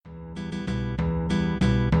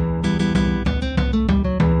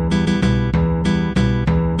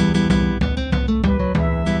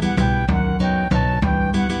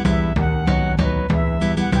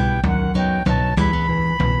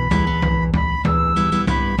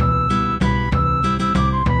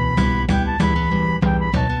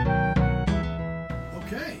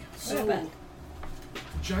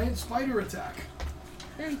spider attack.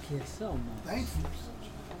 Thank you so much. Thank you.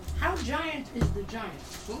 How giant is the giant?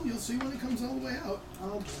 Well, you'll see when it comes all the way out.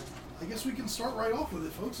 Okay. I guess we can start right off with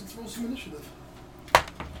it, folks. Let's roll some initiative.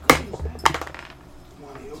 Good as that.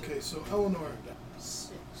 20. Okay, so Eleanor.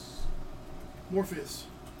 6. Morpheus.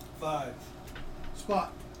 5.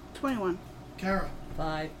 Spot. 21. Kara.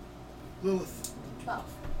 5. Lilith. 12.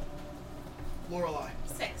 Lorelei.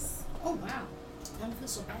 6. Oh, wow. I don't feel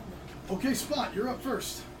so bad now. Okay, Spot, you're up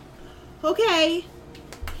first. Okay.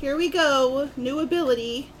 Here we go. New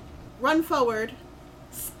ability. Run forward.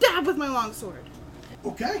 Stab with my longsword.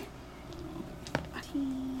 Okay.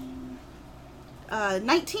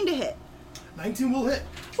 19 to hit. 19 will hit.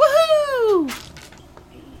 Woohoo!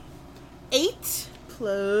 8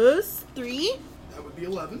 plus 3. That would be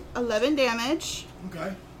 11. 11 damage.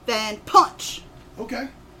 Okay. Then punch. Okay.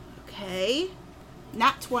 Okay.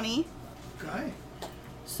 Nat 20. Okay.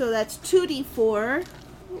 So that's 2d4.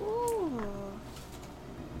 Ooh.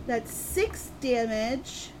 That's 6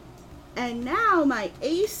 damage. And now my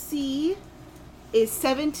AC is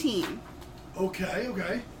 17 Okay,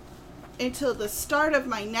 okay. until the start of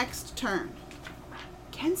my next turn.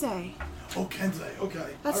 Kenzei. Oh, Kenzei,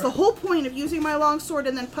 okay. That's All the right. whole point of using my longsword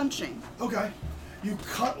and then punching. Okay. You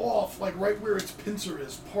cut off, like, right where its pincer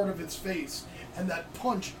is, part of its face, and that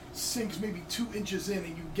punch sinks maybe 2 inches in,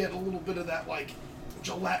 and you get a little bit of that, like,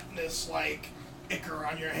 gelatinous, like, ichor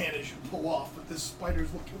on your hand as you pull off. But this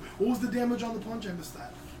spider's looking... What was the damage on the punch? I missed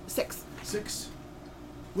that. 6. 6?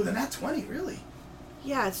 With a nat 20, really?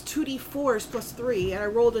 Yeah, it's 2d4s plus 3, and I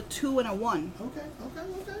rolled a 2 and a 1. Okay.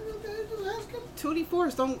 Just asking.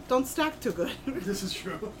 2d4s don't stack too good. This is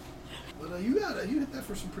true. But you hit that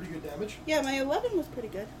for some pretty good damage. Yeah, my 11 was pretty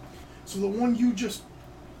good. So the one you just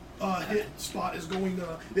hit, Spot, is going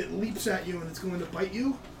to... It leaps at you and it's going to bite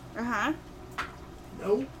you. Uh-huh.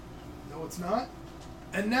 No, it's not.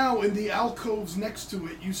 And now in the alcoves next to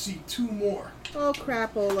it, you see 2 more Oh,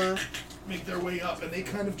 crapola. make their way up, and they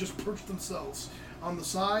kind of just perch themselves on the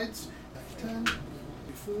sides. 10,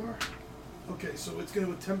 4. Okay, so it's going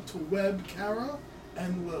to attempt to web Kara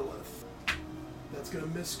and Lilith. That's going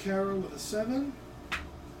to miss Kara with a 7.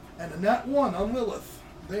 And a nat 1 on Lilith.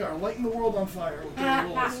 They are lighting the world on fire with their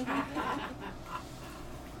rolls.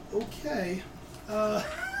 Okay.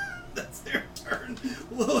 That's their turn.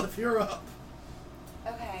 Lilith, you're up.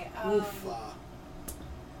 Okay, Oof.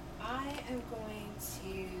 I am going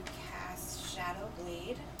to cast Shadow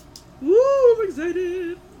Blade. Woo, I'm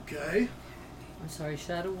excited. Okay. I'm sorry,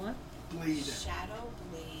 Shadow what? Blade. Shadow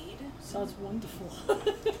Blade. Sounds wonderful.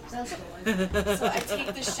 Sounds good. So I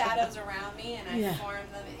take the shadows around me and I Yeah. form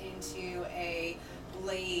them into a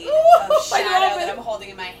blade Ooh, of I shadow love that it. I'm holding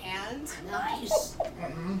in my hand. Nice.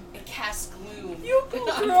 Mm-hmm. It casts gloom. You go,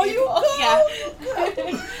 on girl, you people. go. Yeah.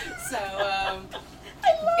 So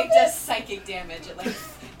it does psychic damage. It like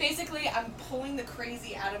basically I'm pulling the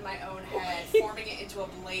crazy out of my own head, forming it into a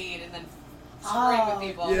blade, and then spraying with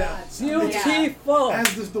people. Yeah. Beautiful.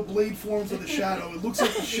 As the blade forms of the shadow, it looks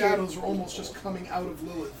like the shadows are almost just coming out of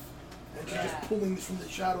Lilith. And she's just pulling from the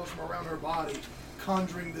shadows from around her body,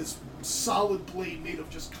 conjuring this solid blade made of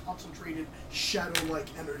just concentrated shadow-like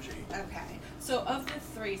energy. Okay. So of the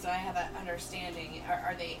 3, so I have an understanding,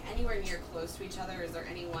 are they anywhere near close to each other? Or is there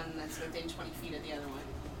anyone that's within 20 feet of the other one?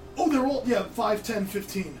 Oh, they're all, 5, 10,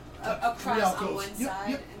 15. Across on alcoves. one Yep, side?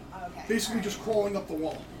 yep. And, okay. Basically alright. just crawling up the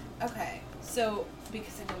wall. Okay. So,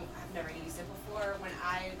 because I've never used it before,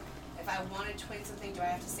 if I want to twin something, do I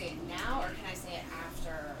have to say it now, or can I say it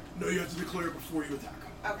after? No, you have to declare it before you attack.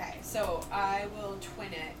 Okay, so I will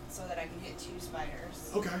twin it so that I can hit 2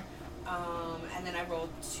 spiders. Okay. And then I roll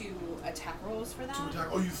 2 attack rolls for that. To attack.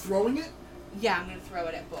 Oh, you throwing it? Yeah, I'm going to throw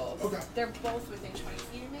it at both. Okay. They're both within 20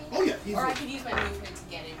 feet of me? Oh, yeah, Or I easily. could use my movement to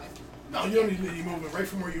get in with. No, you don't need any movement. Right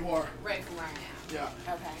from where you are. Right from where I am.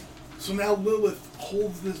 Yeah. Okay. So now Lilith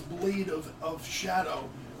holds this blade of shadow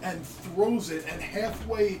and throws it, and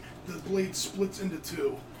halfway the blade splits into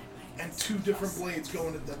 2. And 2 different blades go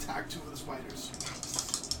in to attack 2 of the spiders.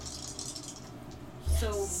 So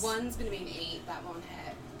one's going to be an 8, that won't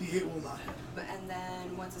hit. The 8 will not hit. And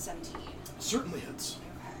then one's a 17. Certainly hits.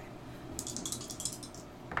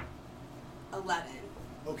 Okay. 11.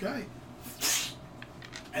 Okay.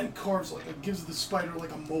 And carves it gives the spider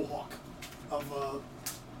like a mohawk of a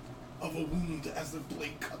wound as the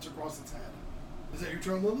blade cuts across its head. Is that your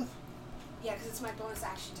turn, Lilith? Yeah, because it's my bonus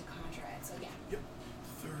action to conjure it, so yeah. Yep.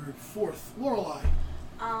 3rd, 4th, Lorelei.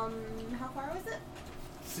 How far was it?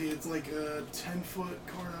 See, it's like a 10-foot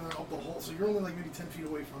corner up the hall, so you're only like maybe 10 feet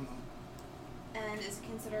away from them. And is it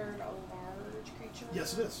considered a large creature?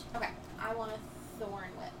 Yes, it is. Okay, I want a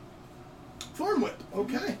thorn whip. Thorn whip.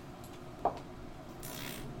 Okay.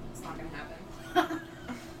 It's not not gonna happen.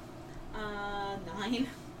 9.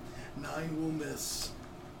 9 will miss.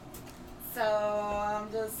 So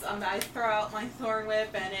I throw out my thorn whip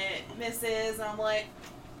and it misses, and I'm like,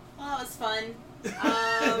 well, it was fun.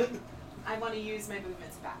 I want to use my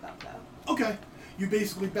movement to back up though. Okay. You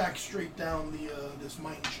basically back straight down the this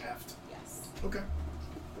mine shaft. Yes. Okay.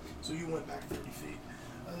 So you went back 30 feet.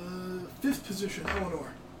 5th position,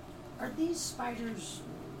 Eleanor. Are these spiders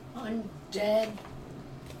undead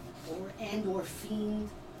or fiend?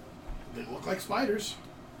 They look like spiders.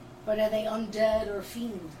 But are they undead or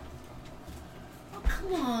fiend? Oh,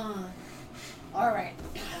 come on. Alright.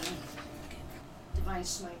 Divine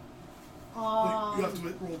Smite. Wait, you have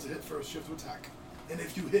to roll to hit first. You have to attack. And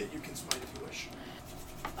if you hit, you can smite if you wish.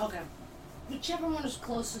 Okay. Whichever one is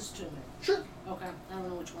closest to me. Sure. Okay. I don't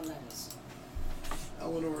know which one that is.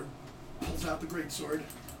 Eleanor pulls out the greatsword.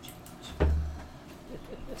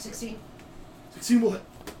 16. 16 will hit.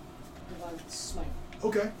 Divine Smite.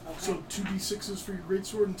 Okay. So 2d6s for your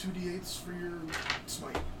greatsword and 2d8s for your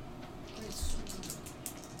smite.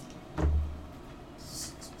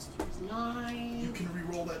 9. You can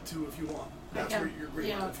re-roll that too if you want. That's where your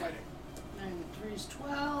greatsword fighting. 9 and 3 is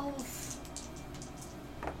 12.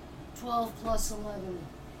 12 plus 11.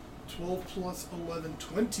 12 plus 11,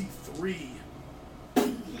 23.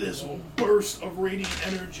 This burst of radiant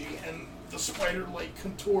energy, and the spider-like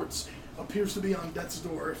contorts. Appears to be on death's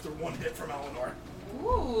door if they're one hit from Eleanor.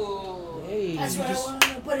 Ooh. Hey. That's what I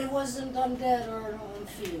wanted, but it wasn't undead or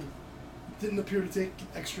unfiend. Didn't appear to take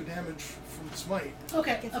extra damage from the smite.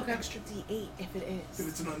 Okay, It's an okay. extra D8 if it is. If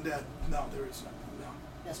it's an undead, no, there is no.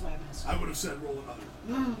 That's why I'm asking. I would have said roll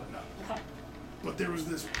another, but no. Okay. But there was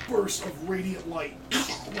this burst of radiant light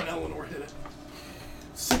when Eleanor hit it.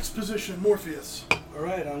 6th position, Morpheus.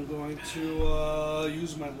 Alright, I'm going to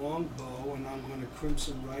use my longbow and I'm going to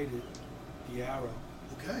crimson right it, the arrow.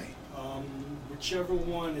 Okay. Whichever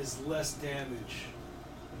one is less damage.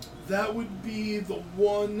 That would be the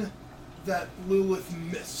one that Lilith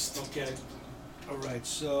missed. Okay. Alright,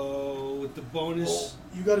 so with the bonus... Well,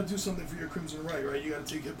 you got to do something for your Crimson right? You got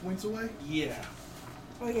to take hit points away? Yeah.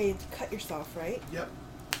 Oh yeah, you cut yourself, right? Yep.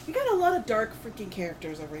 You got a lot of dark freaking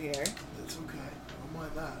characters over here. That's okay. I don't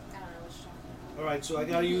mind that. I don't know what you're talking about. Alright, so I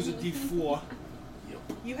gotta use a d4. Yep.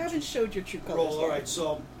 You haven't showed your true colors Roll, yet. alright,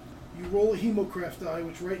 so You roll a Hemocraft die,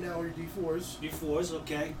 which right now are your D4s. d4s,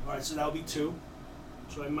 okay. Alright, so that'll be 2.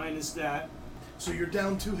 So I minus that. So you're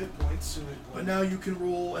down 2 hit points. 2 hit But points. now you can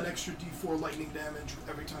roll an extra D4 lightning damage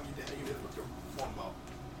every time you hit it with your longbow.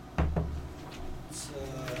 It's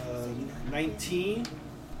 19.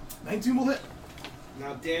 19 will hit.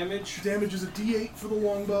 Now damage. Damage is a D8 for the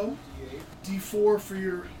longbow, D4 for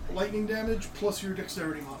your lightning damage, plus your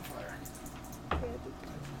dexterity modifier.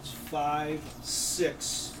 It's 5,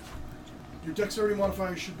 6. Your dexterity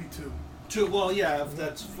modifier should be 2. 2, well, yeah, if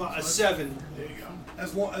that's 7. There you go.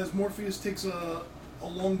 As Morpheus takes a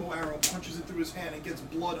longbow arrow, punches it through his hand, and gets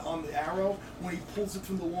blood on the arrow, when he pulls it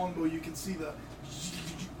from the longbow, you can see the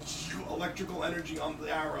electrical energy on the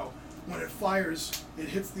arrow. When it fires, it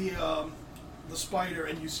hits the spider,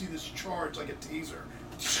 and you see this charge like a taser.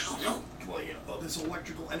 Like, this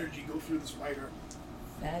electrical energy go through the spider.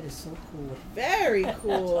 That is so cool. Very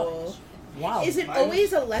cool. Wow. Is it Mine-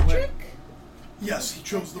 always electric? Yes, he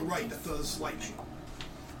chose the right that does lightning.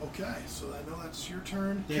 Okay, so I know that's your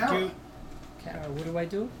turn. Thank Kara. you. Kara, what do I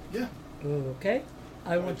do? Yeah. Okay.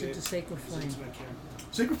 I want you Okay. to Sacred Flame. It's my camera.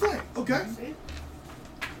 Sacred Flame. Okay.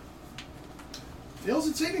 Fails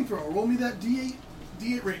at saving throw. Roll me that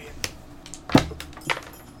D8 radiant.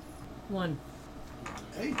 1.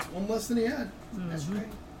 Hey, it's one less than he had. That's great.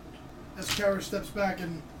 As Kara steps back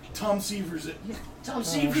and Tom Severs it. Tom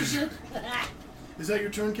Severson. Is that your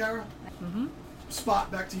turn, Kara? Mm-hmm.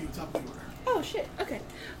 Spot, back to you, top of the order. Oh shit, okay.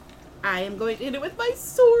 I am going to hit it with my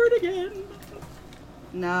sword again.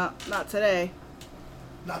 No, not today.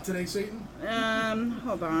 Not today, Satan.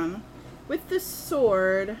 Hold on. With the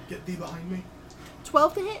sword, Get thee behind me.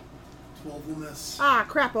 12 to hit? 12 will miss. Ah,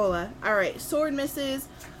 crapola. Alright, sword misses,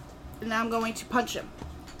 and now I'm going to punch him.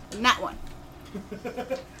 And that one.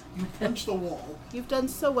 You punch the wall. You've done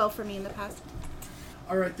so well for me in the past.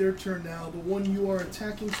 Alright, their turn now. The one you are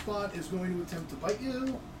attacking, Spot, is going to attempt to bite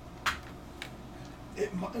you.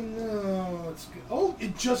 It might. No, it's good. Oh,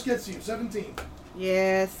 it just gets you. 17.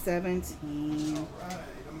 Yeah, 17. Alright,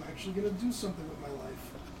 I'm actually going to do something with my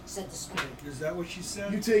life. Said the spirit. Is that what she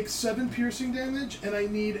said? You take 7 piercing damage, and I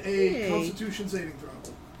need a Hey. Constitution saving throw.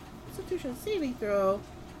 Constitution saving throw.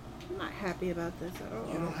 I'm not happy about this at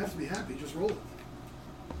all. You don't have to be happy, just roll it.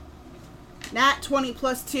 Nat 20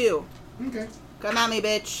 plus 2. Okay. Come at me, So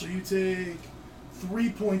bitch. you take 3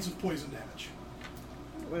 points of poison damage.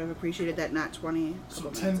 would have appreciated that not 20. So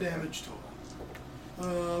 10 damage total.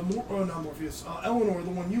 Not Morpheus. Eleanor, the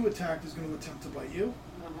one you attacked, is going to attempt to bite you.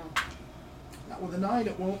 Not with a 9,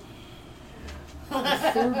 it won't. The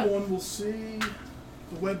third one, we'll see.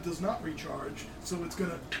 The web does not recharge, so it's going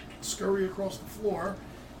to scurry across the floor.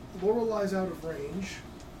 Lorelai's out of range.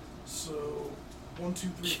 So 1, 2,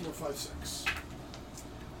 3, 4, 5, 6.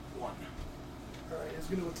 1. Alright, he's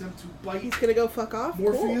going to attempt to bite He's gonna go fuck off.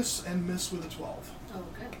 Morpheus and miss with a 12.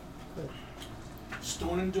 Okay.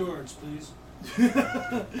 Stone endurance, please.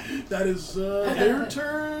 That is their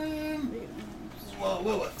turn.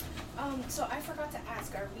 Lilith. So I forgot to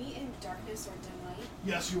ask, are we in darkness or dim light?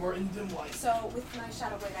 Yes, you are in dim light. So with my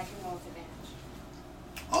Shadow Blade, I can roll with advantage.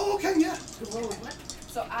 Oh, okay, yeah. Roll what?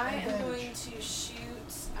 So I am Advantage. going to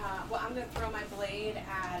shoot, I'm going to throw my blade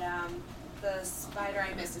at the spider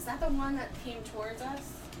I missed. Is that the one that came towards us?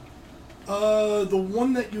 The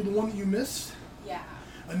one that you missed Yeah.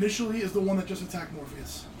 initially is the one that just attacked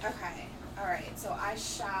Morpheus. Okay. Alright, so I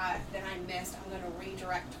shot, then I missed. I'm going to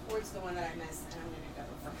redirect towards the one that I missed, and I'm going to go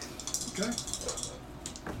for him. Okay.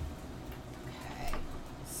 Okay.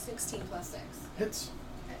 16 plus 6. Hits.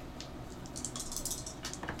 Okay.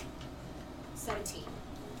 17.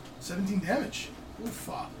 17 damage. Oof.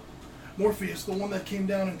 Morpheus, the one that came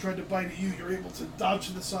down and tried to bite at you, you're able to dodge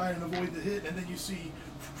to the side and avoid the hit, and then you see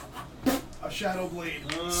a shadow blade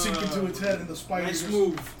sink into its head, and the spider Nice just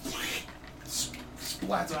move.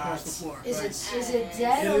 splats across the floor. Is Nice. it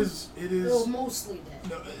dead? It is. It is. Or mostly dead?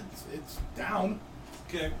 No, it's down.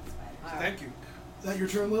 Okay. Thank you. Is that your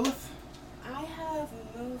turn, Lilith? I have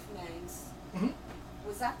movements. Mm-hmm.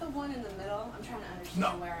 Was that the one in the middle? I'm trying to understand No.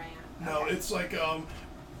 where I am. No, Okay. it's like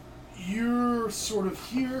you're sort of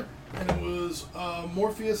here, and it was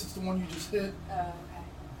Morpheus. It's the one you just hit. Oh, okay.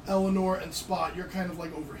 Eleanor and Spot. You're kind of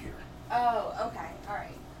like over here. Oh, okay.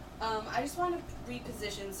 Alright. I just want to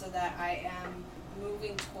reposition so that I am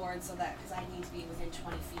moving towards, because I need to be within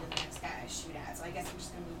 20 feet of the next guy I shoot at. So I guess I'm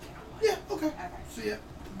just going to move down one. Yeah. Okay. Okay. So yeah,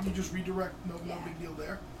 you just redirect. No Yeah. big deal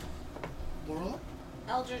there. Laurel.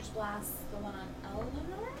 Eldritch Blast, the one on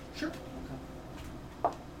Eleanor? Sure.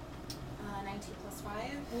 19 plus 5.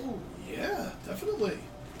 Oh yeah, definitely.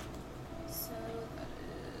 So that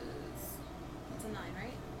is. That's a 9,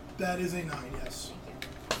 right? That is a 9. Yes. Thank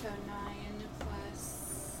you. So 9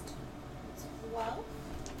 plus 12?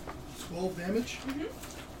 12 damage.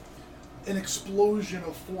 Mm-hmm. An explosion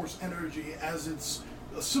of force energy, as it's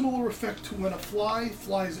a similar effect to when a fly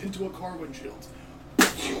flies into a car windshield.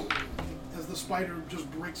 As the spider just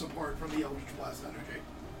breaks apart from the Eldritch Blast energy.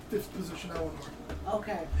 5th position, Eleanor.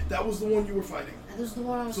 Okay. That was the one you were fighting. And this is the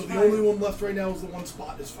one I was So the fighting. only one left right now is the one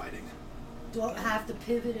Spot is fighting. Do I have to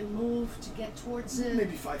pivot and move to get towards it?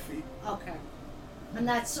 Maybe 5 feet. Okay. And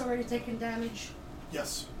that's already taken damage?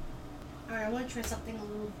 Yes. Alright, I want to try something a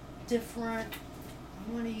little different.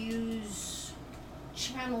 I want to use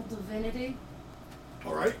Channel Divinity.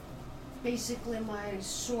 Alright. Basically, my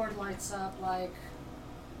sword lights up like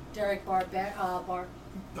Derek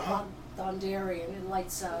Dondarrion. It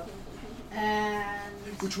lights up. And...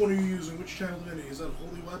 Which one are you using? Which channel divinity? Is that a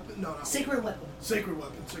holy weapon? No, not Sacred holy. Weapon. Sacred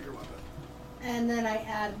weapon. Sacred weapon. And then I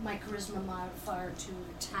add my charisma modifier to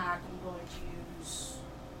attack. I'm going to use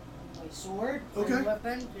my sword for Okay. the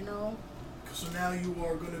weapon, you know. So now you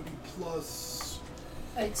are going to be plus...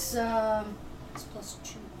 It's plus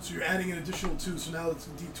 2. So you're adding an additional 2, so now it's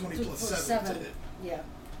D20 2 plus plus 7 to 7. hit. Yeah.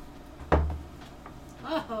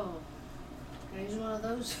 Oh. Can I use one of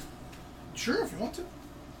those? Sure, if you want to.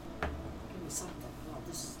 Give me something. Oh,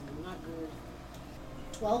 this is not good.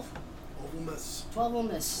 12? 12 will miss. 12 will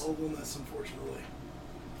miss. 12 will miss, unfortunately.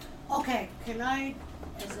 Okay, can I...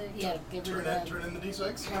 Yeah, give rid of that. Turn in the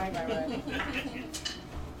D6? Right.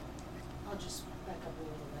 I'll just back up a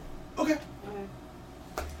little bit. Okay. Alright.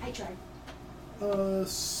 I tried.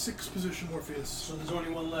 6th position Morpheus. So there's only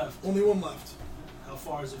one left. Only one left. How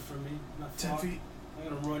far is it from me? Not 10 far. feet. I'm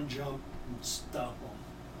gonna run, jump, and stop him.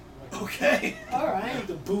 Like Okay. Alright.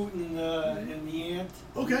 the boot and the ant.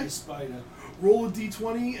 Okay. And the spider. Roll a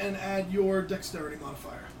D20 and add your dexterity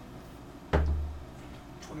modifier.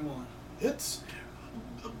 21. Hits.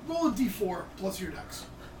 Roll a D4 plus your dex.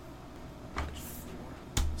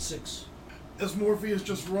 6. As Morpheus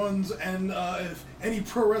just runs, and if any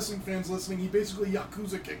pro wrestling fans listening, he basically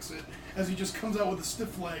Yakuza kicks it as he just comes out with a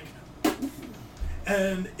stiff leg.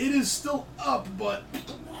 And it is still up, but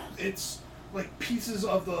it's like pieces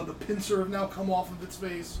of the pincer have now come off of its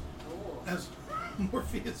face as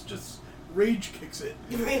Morpheus just rage kicks it.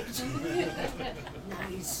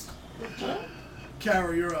 Nice.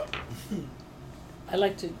 Kara, you're up. I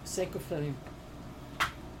like to Sacred Flame.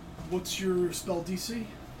 What's your spell DC?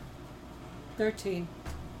 13.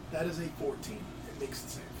 That is a 14. It makes the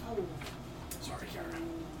save. Oh. Sorry, Kara.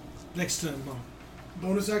 Next turn, Mom.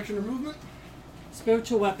 Bonus action or movement?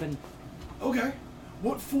 Spiritual weapon. Okay.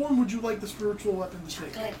 What form would you like the spiritual weapon to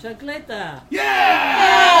take? Chocolata.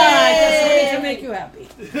 Yeah! Just something to make you happy.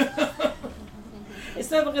 It's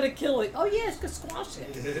never gonna kill it. Oh yeah, it's gonna squash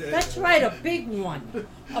it. That's right, a big one.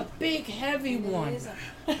 A big heavy one.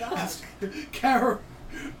 Kara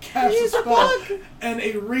casts a spell, and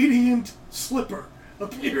a radiant slipper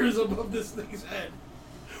appears above this thing's head.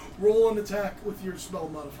 Roll an attack with your spell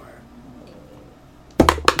modifier.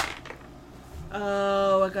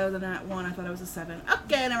 Oh, I got the nat 1. I thought it was a 7.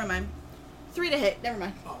 Okay, never mind. 3 to hit. Never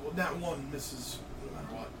mind. Oh, well, that one misses no matter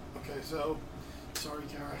what. Okay, so, sorry,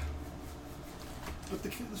 Kara. But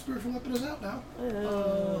the spiritual weapon is out now.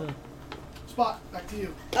 Spot, back to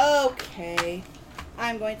you. Okay.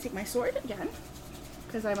 I'm going to take my sword again.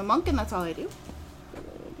 Because I'm a monk and that's all I do.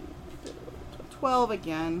 12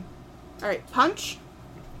 again. Alright, punch.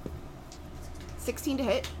 16 to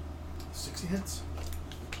hit. 60 hits.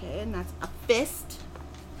 Okay, and that's a fist.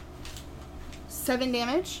 7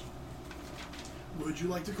 damage. Would you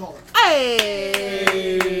like to call it?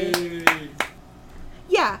 Hey!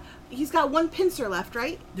 Yeah, he's got 1 pincer left,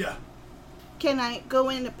 right? Yeah. Can I go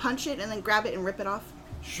in and punch it and then grab it and rip it off?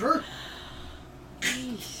 Sure.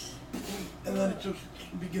 And then it just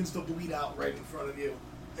begins to bleed out right in front of you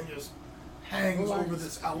and just hangs over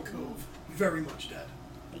this alcove, very much dead.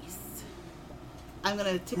 Nice. I'm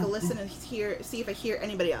gonna take a listen and see if I hear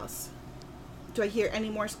anybody else. Do I hear any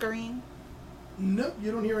more scurrying? Nope,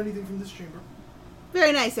 you don't hear anything from this chamber.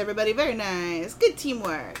 Very nice, everybody. Very nice. Good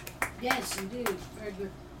teamwork. Yes, indeed. Very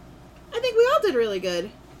good. I think we all did really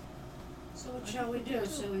good. So what shall we do?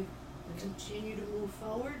 Shall we continue to move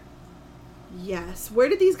forward? Yes. Where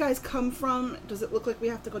did these guys come from? Does it look like we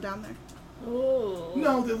have to go down there? Oh.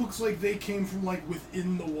 No, it looks like they came from like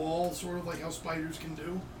within the wall, sort of like how spiders can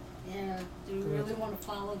do. Yeah. Do we really want to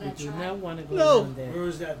follow We that do not track? want to go No. down there. Where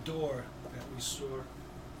is that door that we saw?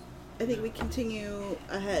 I think we continue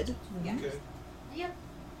ahead. Yeah. Okay. Yep.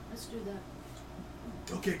 Let's do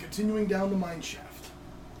that. Okay, continuing down the mine shaft.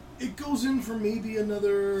 It goes in for maybe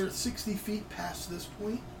another 60 feet past this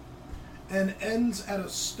point and ends at a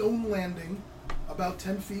stone landing about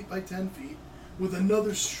 10 feet by 10 feet with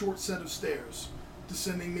another short set of stairs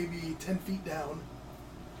descending maybe 10 feet down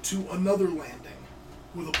to another landing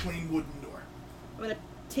with a plain wooden door. I'm gonna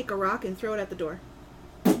take a rock and throw it at the door.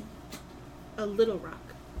 A little rock.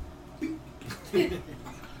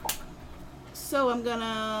 So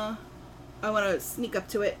I want to sneak up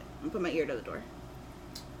to it and put my ear to the door.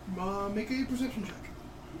 Make a perception check.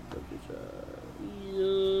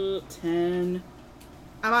 10.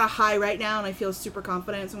 I'm on a high right now and I feel super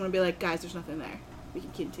confident, so I'm going to be like, guys, there's nothing there. We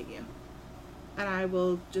can continue. And I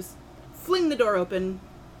will just fling the door open.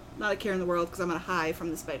 Not a care in the world because I'm on a high from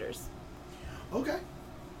the spiders. Okay.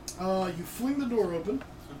 You fling the door open.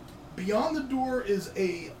 Beyond the door is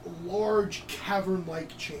a large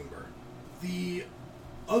cavern-like chamber. The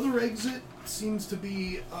other exit seems to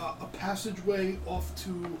be a passageway off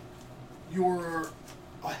to your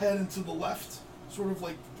ahead and to the left, sort of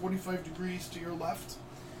like 45 degrees to your left.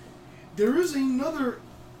 There is another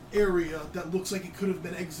area that looks like it could have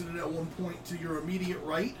been exited at one point to your immediate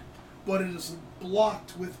right, but it is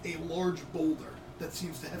blocked with a large boulder that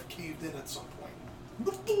seems to have caved in at some point.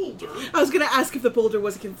 The boulder? I was going to ask if the boulder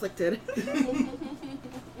was conflicted.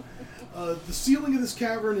 The ceiling of this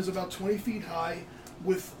cavern is about 20 feet high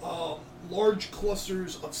with large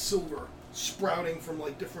clusters of silver sprouting from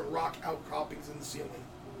like different rock outcroppings in the ceiling.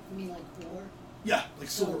 You mean like ore? Yeah, like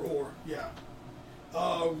silver ore, yeah.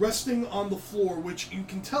 Resting on the floor, which you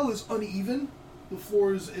can tell is uneven. The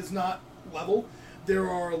floor is not level. There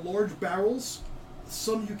are large barrels.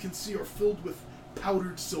 Some you can see are filled with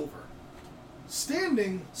powdered silver.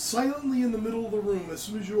 Standing silently in the middle of the room, as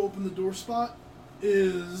soon as you open the door spot,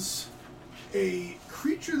 is a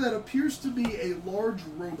creature that appears to be a large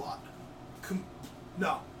robot.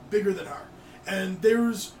 Bigger than her. And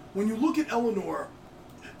when you look at Eleanor,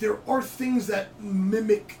 there are things that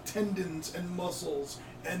mimic tendons and muscles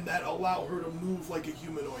and that allow her to move like a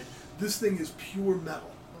humanoid. This thing is pure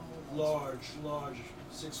metal. Large.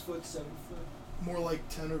 6 foot, 7 foot. More like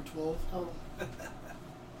 10 or 12. Oh.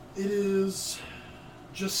 It is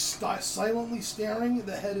just silently staring.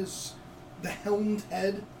 The helmed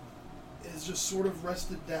head is just sort of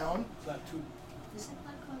rested down. Flat tube. Is it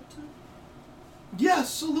like cartoon?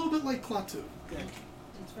 Yes, a little bit like Klaatu. Okay.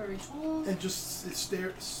 It's very tall. And just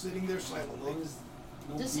sitting there As silently. long as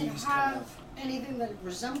No Does it bees have anything that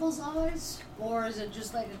resembles eyes? Or is it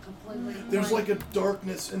just like a completely There's blank- like a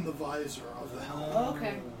darkness in the visor of the helmet. Oh,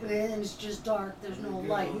 okay. And it's just dark, there's no There you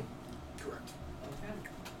light. go. Correct. Okay.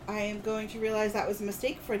 I am going to realize that was a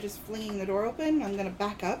mistake for just flinging the door open. I'm going to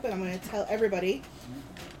back up and I'm going to tell everybody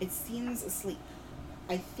it seems asleep.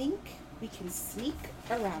 I think we can sneak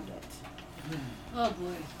around it. Oh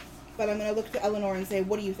boy. But I'm going to look to Eleanor and say,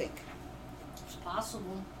 what do you think? It's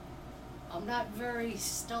possible. I'm not very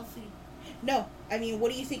stealthy. No, I mean,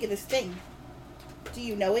 what do you think of this thing? Do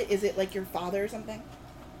you know it? Is it like your father or something?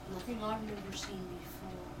 Nothing I've never seen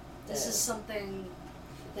before. This is something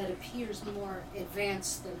that appears more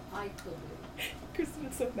advanced than I could do. Kristen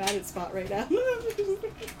is so mad at Spot right now.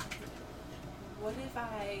 What if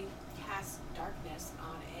I cast darkness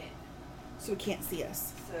on it So it can't see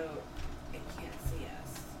us. so it can't see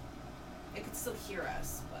us? It could still hear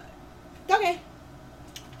us, but Okay.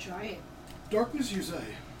 Try it. Darkness, you say?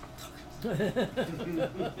 I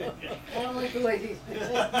don't like the way he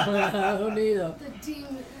I don't either. the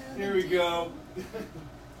demon. Here we go.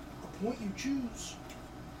 A point you choose.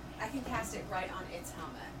 I can cast it right on its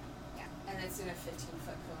helmet. Yeah, and it's in a 15-foot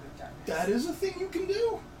cone of darkness. That is a thing you can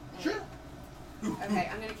do. Sure. Okay,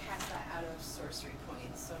 I'm gonna cast that out of sorcery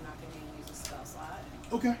points, so I'm not gonna use a spell slot.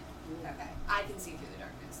 Okay. Okay, I can see through the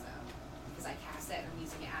darkness though, because I cast it and I'm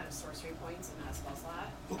using it out of sorcery points and not a spell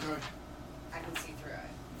slot. Okay. I can see through it.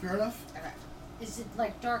 Fair enough. Okay. Is it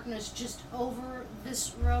like darkness just over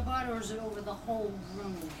this robot, or is it over the whole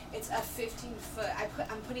room? It's a 15-foot.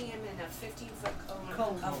 I'm putting him in a 15-foot cone,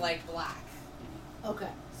 Cone. of like black, Okay.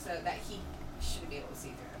 so that he shouldn't be able to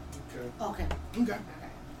see through. Okay. Okay. Okay. Okay.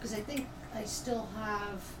 Because I think I still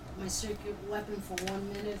have my circuit weapon for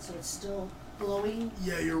 1 minute, so it's still glowing.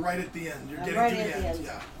 Yeah, you're right at the end. You're getting right to the at end. the end.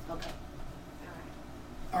 Yeah. Okay.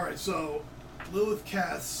 All Alright, so Lilith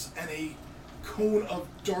casts and a cone of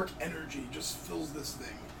dark energy just fills this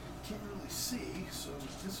thing. Can't really see, so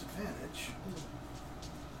disadvantage.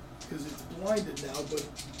 Because it's blinded now, but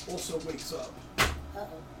also wakes up. Uh-oh.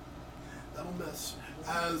 That'll miss.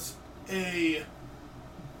 As a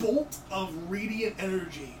bolt of radiant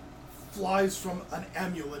energy flies from an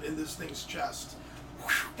amulet in this thing's chest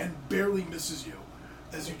and barely misses you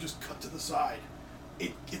as you just cut to the side.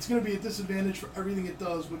 It's going to be a disadvantage for everything it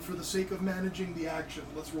does, but for the sake of managing the action,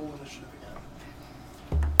 let's roll initiative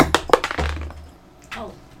again.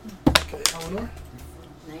 Oh, Okay, Eleanor?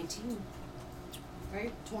 19.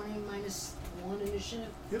 Right? 20 minus 1 initiative.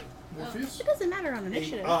 Yep. Morpheus? It doesn't matter on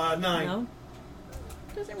initiative. 9. No?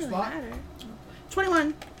 It doesn't really Spot? matter.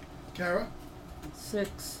 21. Kara?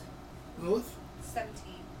 6. Lilith? 17.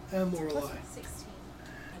 And Lorelei. 16.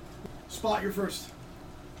 Spot, you're first.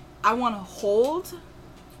 I want to hold,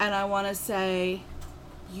 and I want to say,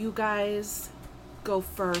 you guys go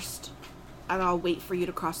first, and I'll wait for you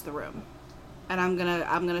to cross the room, and I'm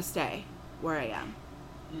gonna stay where I am,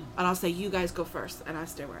 and I'll say you guys go first, and I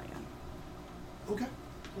stay where I am. Okay.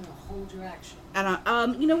 I'm going to hold your action.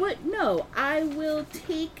 And you know what? No, I will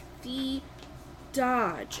take the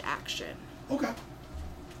dodge action, Okay.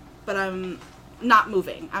 but I'm not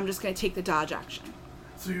moving. I'm just gonna take the dodge action.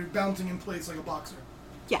 So you're bouncing in place like a boxer.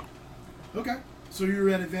 Yeah. Okay. So you're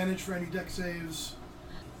at advantage for any deck saves.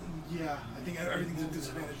 Yeah, I think everything's at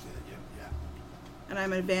disadvantage there. Yeah. And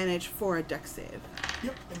I'm at advantage for a dex save.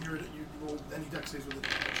 Yep. And you roll any deck saves with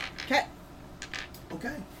advantage. Okay.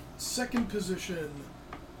 Okay. Second position,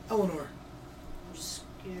 Eleanor. I'm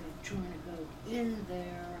scared of trying to go in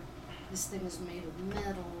there. This thing is made of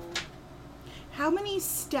metal. How many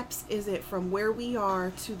steps is it from where we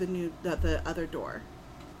are to the other door?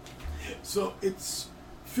 So it's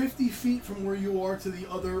 50 feet from where you are to the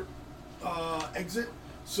other exit.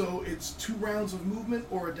 So it's 2 rounds of movement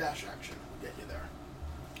or a dash action will get you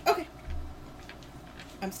there. Okay.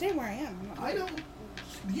 I'm staying where I am. I'm not I moving. know.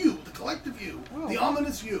 You, the collective you, Oh. the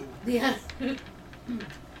ominous you. Yeah.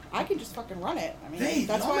 I can just fucking run it. I mean, Hey,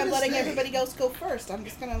 that's the why I'm ominous letting day. everybody else go first. I'm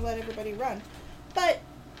just gonna let everybody run. But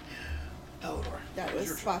Eleanor. that it's was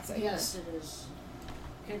your turn. Spot's idea. Yes, it is.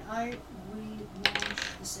 Can I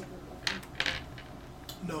relaunch the sacred weapon?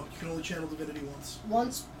 No, you can only channel divinity once.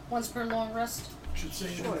 Once per long rest? Should say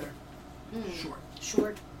it in Short. there. Hmm. Short.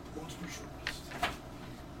 Short. Once per short rest.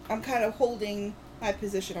 I'm kind of holding my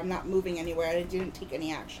position. I'm not moving anywhere. I didn't take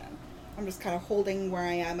any action. I'm just kind of holding where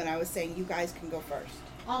I am, and I was saying you guys can go first.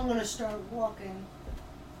 I'm gonna start walking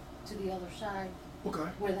to the other side Okay.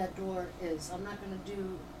 where that door is. I'm not gonna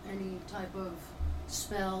do any type of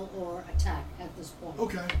spell or attack at this point.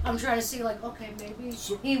 Okay. I'm trying to see, like, okay, maybe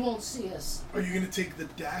So- he won't see us. Are you going to take the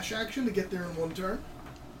dash action to get there in one turn?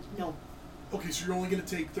 No. Okay, so you're only going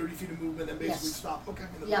to take 30 feet of movement and basically Yes. stop. Okay.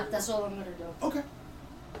 Yeah, that's all I'm gonna do. Okay.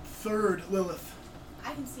 Third, Lilith.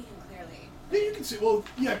 I can see him clearly. Yeah, you can see. Well,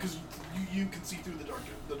 yeah, because you can see through the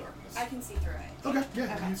darkness. I can see through it. Okay,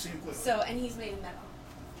 yeah, Okay. you see him clearly. So, and he's made of metal.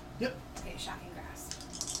 Yep. Okay, shocking grass.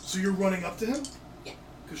 So you're running up to him? Yeah.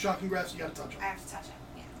 Because shocking grass, you gotta touch I him. have to touch him.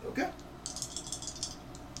 Yeah. Okay.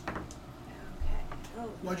 Okay. Oh,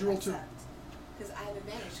 Why'd you roll 2? Because I have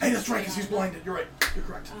advantage. Hey, that's right, because he's blinded. You're right. You're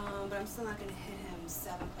correct. But I'm still not going to hit him.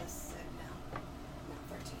 7 plus 6. No.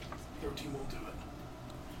 No, 13. 13 won't do it.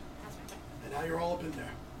 That's my turn. And now you're all up in there.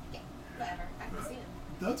 Yeah. Whatever. I can see him.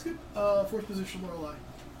 That's good. Fourth position, Lorelei.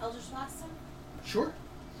 Eldritch Blast him? Sure.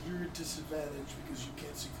 You're at disadvantage because you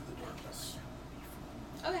can't see through the darkness.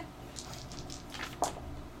 Okay.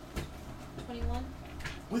 21.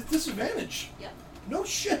 With disadvantage? Yep. No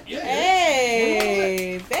shit. Yeah.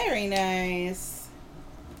 Hey, very nice.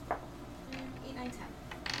 8, 9,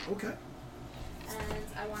 10. Okay. And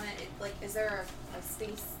I want to, like, is there a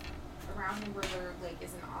space around him where there, like,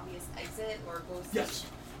 is an obvious exit or goes? Yes.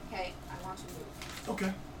 Okay, I want to move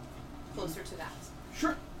Okay. closer to that.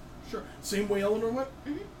 Sure. Sure. Same way Eleanor went?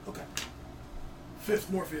 Mm-hmm. Okay.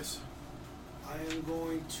 Fifth, Morpheus. I am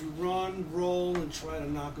going to run, roll, and try to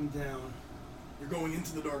knock him down. You're going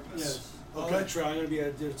into the darkness. Yes. Okay. I'll try. I'm going to be at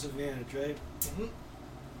a disadvantage, right? Mm-hmm.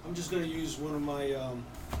 I'm just going to use one of my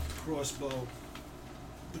crossbow.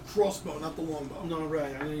 The crossbow, not the longbow. No,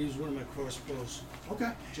 right. I'm going to use one of my crossbows Okay.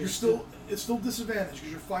 You're Just still. It's still disadvantage because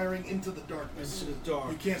you're firing into the darkness. into the dark.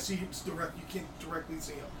 You can't see him direct. You can't directly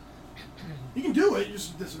see him. You can do it. You're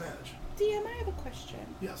just at disadvantage. DM, I have a question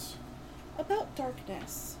Yes. about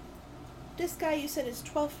darkness. This guy you said is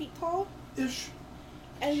 12 feet tall, Ish.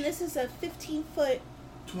 and this is a 15-foot,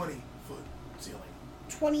 20-foot ceiling.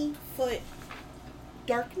 20-foot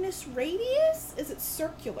darkness radius? Is it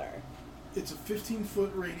circular? It's a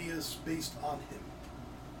 15-foot radius based on him.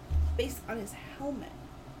 Based on his helmet.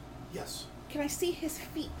 Yes. Can I see his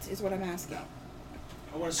feet, is what I'm asking. No.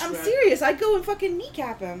 I want to I'm scratch. serious. I'd go and fucking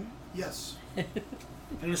kneecap him. Yes. I'm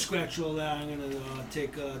going to scratch all that. I'm going to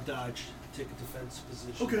take a dodge, take a defense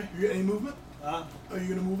position. Okay. You got any movement? Uh, Are you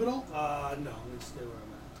gonna move at all? no. I'm going to stay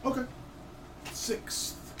where I'm at. Okay.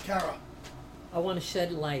 Sixth, Kara. I want to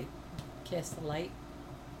shed light. Cast the light.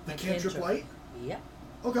 The I cantrip cantrip. light. Yep.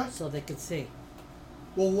 Okay. So they can see.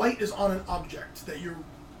 Well, light is on an object that you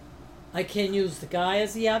I can't use the guy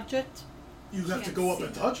as the object. have to Can't go up see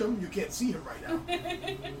and him. touch him. You can't see him right now.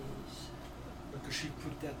 Because she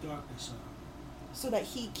put that darkness on. So that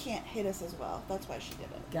he can't hit us as well. That's why she did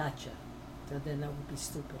it. Gotcha. Then that would be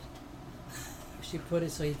stupid. She put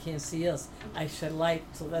it so he can't see us. I shed light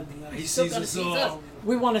so that He he's still sees gonna us see all. us.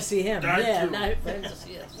 We want to see him. That Yeah, too. not for him to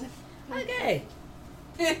see us. Okay.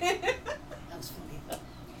 That was funny.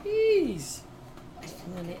 Jeez.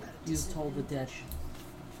 And then you told the dead.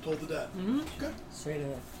 Told the dead. Mm-hmm. Okay. Straight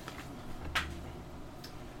ahead.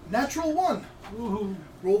 Natural 1. Woohoo.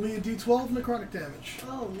 Roll me a d12 necrotic damage.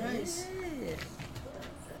 Oh, nice.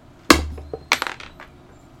 Yeah.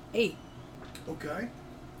 8. Okay.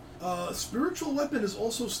 Spiritual weapon is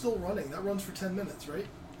also still running. That runs for 10 minutes, right?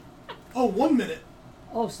 Oh, 1 minute.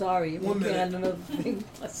 Oh, sorry. 1 Okay, minute. another thing.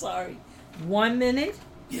 Sorry. 1 minute?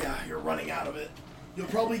 Yeah, you're running out of it. You'll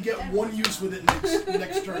probably get one use with it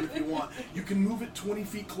next turn if you want. You can move it 20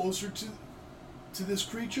 feet closer to this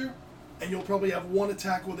creature, and you'll probably have one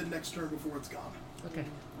attack with it next turn before it's gone. Okay.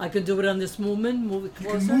 I could do it on this movement. Move it You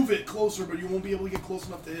closer. can move it closer, but you won't be able to get close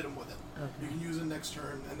enough to hit him with it. Okay. You can use it next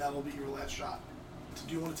turn, and that'll be your last shot. So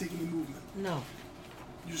do you want to take any movement? No.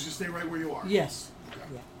 You're just going to stay right where you are? Yes. Okay.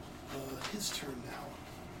 Yeah. His turn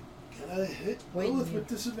now. Can I hit Wait, Lilith yeah. with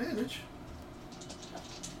disadvantage?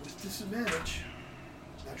 With disadvantage.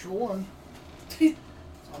 Natural 1.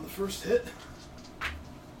 On the first hit.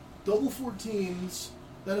 Double 14s.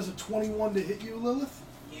 That is a 21 to hit you, Lilith.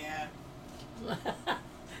 Yeah.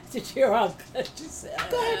 Did you hear how good she said?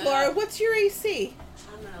 Go ahead, Laura. What's your AC?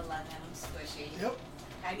 I'm an 11. I'm squishy. Yep.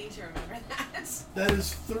 I need to remember that. That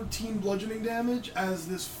is 13 bludgeoning damage as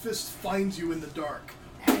this fist finds you in the dark.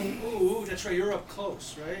 Ooh, that's right. You're up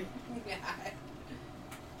close, right? Yeah.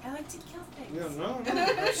 I like to kill things. Yeah, no,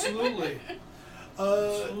 absolutely.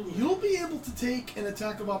 You'll be able to take an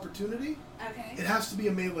attack of opportunity. Okay. It has to be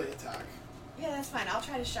a melee attack. Yeah, that's fine. I'll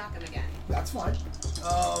try to shock him again. That's fine.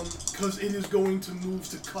 Because it is going to move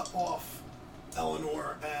to cut off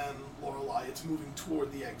Eleanor and Lorelei. It's moving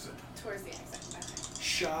toward the exit. Towards the exit. Okay.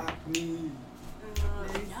 Shock me.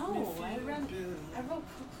 No, I wrote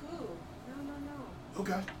poo-poo. No.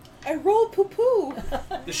 Okay. I roll poo-poo.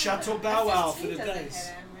 The Chateau Bow Wow for 15 the doesn't dice.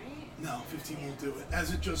 hit him, right? No, 15 won't do it.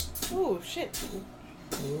 As it just... Oh, shit.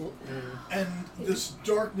 And this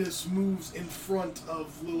darkness moves in front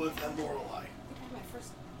of Lilith and Lorelei. I think I have my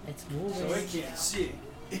first. It's So I moving. can't see.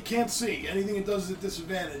 It can't see. Anything it does is at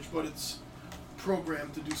disadvantage, but it's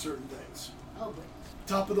programmed to do certain things. Oh, but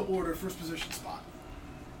Top of the order, first position spot.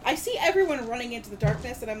 I see everyone running into the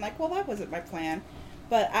darkness, and I'm like, well, that wasn't my plan.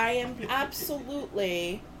 But I am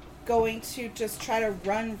absolutely going to just try to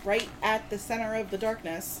run right at the center of the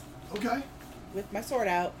darkness Okay. with my sword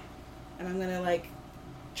out, and I'm gonna, like,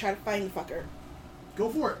 try to find the fucker. Go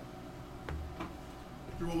for it.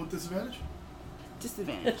 You roll with disadvantage?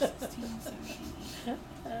 Disadvantage. 16, 17,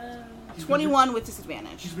 He's 21 with He's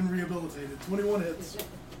disadvantage. been rehabilitated. 21 hits.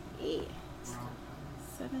 8,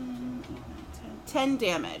 7, 8, 9, 10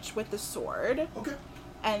 damage with the sword. Okay.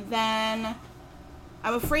 And then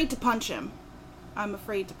I'm afraid to punch him. Okay,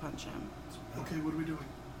 what are we doing?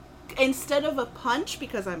 Instead of a punch,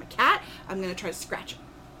 because I'm a cat, I'm going to try to scratch him.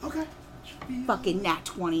 Okay. Fucking nat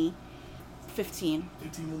 20. 15.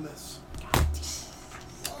 15 will miss. God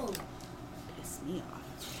oh, piss me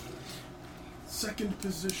off. Second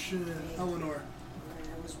position, Eleanor. alright,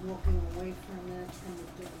 I was walking away from it and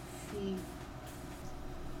the feet,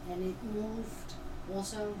 and it moved.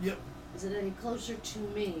 Also, Yep. is it any closer to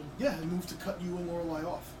me, Yeah, it moved to cut you and Lorelei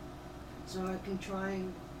off. so I can try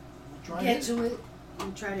and We'll try get it. to it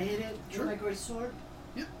and try to hit it Sure. with my great sword?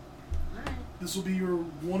 Yep. Alright. This will be your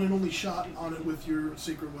one and only shot on it with your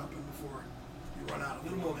sacred weapon before you run out A of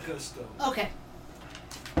little it. more gusto. Okay.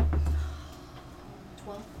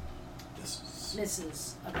 12 This is.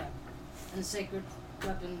 misses. Okay. And the sacred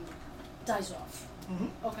weapon dies off.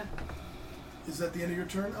 Mm-hmm. Okay. Is that the end of your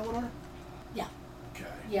turn, Eleanor? Yeah. Okay.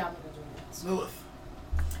 Yeah, I'm gonna do that. Lilith.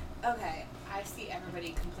 Okay, I see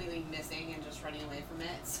everybody completely missing and just running away from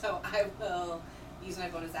it, so I will use my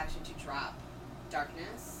bonus action to drop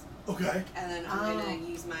darkness, Okay. and then I'm gonna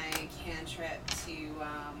use my cantrip to,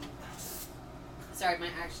 my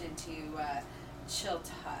action to chill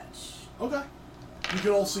touch. Okay. You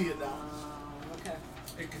can all see it now. Okay.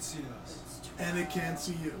 It can see us. And it can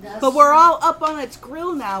see you. That's But we're all up on its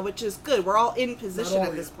grill now, which is good. We're all in position all at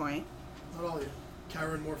of this you. point. Not all you.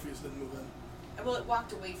 Kara and Morpheus didn't move in. Well, it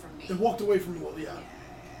walked away from me. It walked away from you, yeah.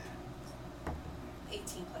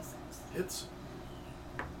 18 plus 6. Hits.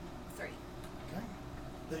 3. Okay.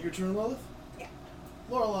 That your turn, Lilith? Yeah.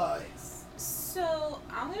 Lorelei. So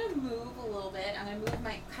I'm gonna move a little bit. I'm gonna move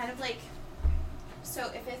my kind of like. So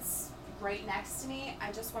if it's right next to me,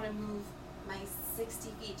 I just want to move my 60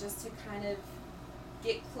 feet just to kind of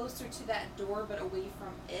get closer to that door, but away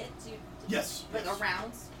from it. Yes. Like yes.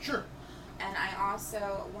 around. Sure. And I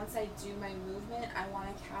also, once I do my movement, I want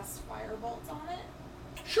to cast firebolt on it.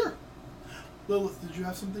 Sure. Lilith, did you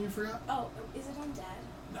have something you forgot? Oh, is it undead?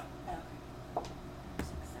 No. Okay. 6,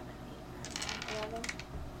 7, 8, 9, 10, 11.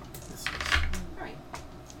 This is. Alright.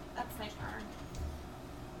 That's my turn.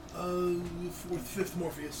 Fifth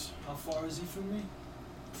Morpheus. How far is he from me?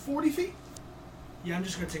 40 feet? Yeah, I'm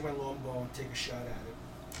just gonna take my longbow and take a shot at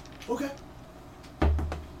it. Okay.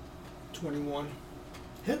 21.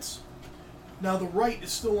 Hits. Now the right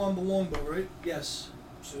is still on the longbow, right? Yes.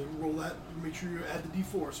 So roll that. Make sure you add the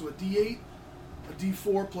d4. So a d8, a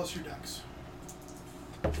d4 plus your dex.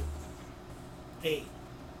 8.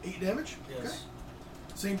 8 damage? Yes. Okay.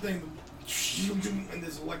 Same thing. And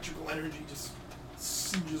this electrical energy just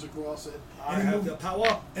singes across it. I have the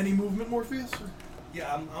power. Any movement, Morpheus?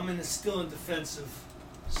 Yeah, I'm in still in defensive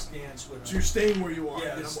stance with him. So you're staying where you are?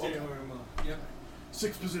 Yeah, okay. staying where I'm at. Yep.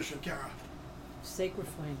 Sixth position, Kara. Sacred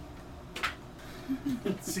flame.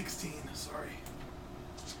 16, sorry.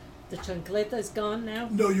 The chancleta is gone now?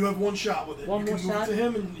 No, you have one shot with it. One you can more move shot? to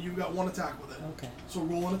him and you've got one attack with it. Okay. So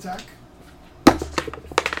roll an attack. I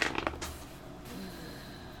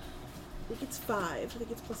think it's 5. I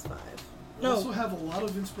think it's plus 5. You No. also have a lot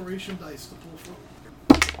of inspiration dice to pull from.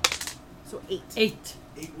 So 8. 8.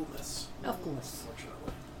 8 will miss. Of course.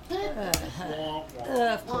 Unfortunately.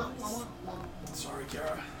 Of course. Sorry,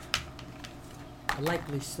 Kara. A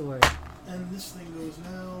likely story. And this thing goes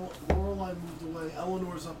now. Lorelei moved away.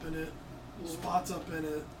 Eleanor's up in it. Spot's up in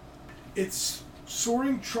it. It's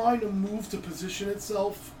soaring, trying to move to position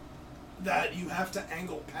itself that you have to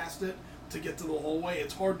angle past it to get to the hallway.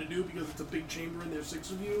 It's hard to do because it's a big chamber and there's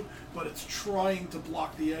 6 of you, but it's trying to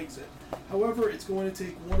block the exit. However, it's going to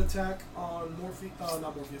take one attack on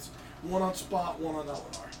not Morpheus, one on Spot, one on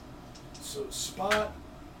Eleanor. So Spot,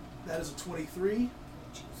 that is a 23.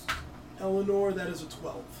 Eleanor, that is a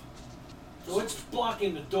 12. So it's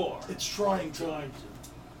blocking the door. It's trying to. Trying to.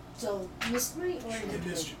 So, missed me or It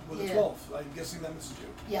missed you with a Yeah. 12. I'm guessing that misses you.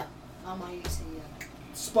 Yeah, on my AC, yeah.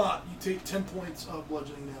 Spot, you take 10 points of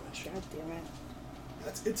bludgeoning damage. God damn it.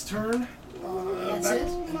 That's its turn. That's back, it?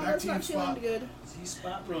 and back Mama's to you, not feeling Spot. good. See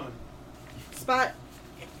Spot run. Spot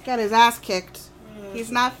got his ass kicked.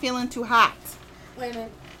 He's not feeling too hot. Wait a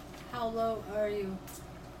minute. How low are you?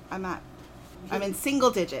 I'm in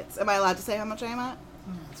single digits. Am I allowed to say how much I am at?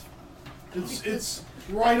 It's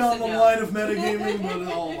right on the line of metagaming, but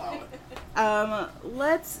I'll allow it.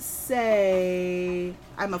 Let's say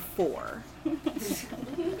I'm a 4. I'm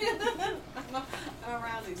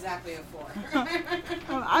around exactly a 4.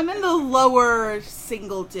 I'm in the lower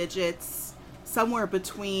single digits, somewhere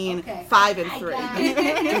between Okay. 5 and I 3. got it.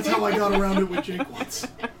 That's how I got around it with Jake once.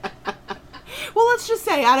 Well, let's just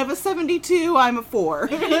say out of a 72, I'm a 4.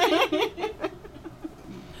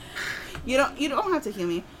 You don't have to heal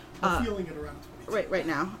me. I'm feeling it around 20. Right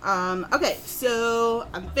now. Okay, so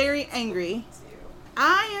I'm very angry.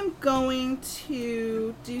 I am going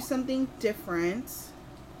to do something different.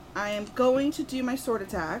 I am going to do my sword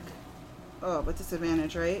attack. Oh, with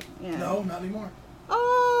disadvantage, right? Yeah. No, not anymore.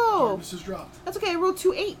 Oh! Hardness has dropped. That's okay, I rolled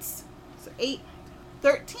 2 8s. So 8,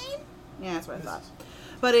 13? Yeah, that's what I thought.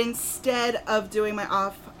 But instead of doing my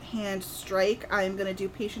offhand strike, I'm going to do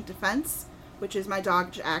patient defense, which is my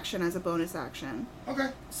dodge action as a bonus action. Okay.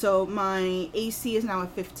 So my AC is now a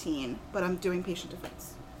 15, but I'm doing patient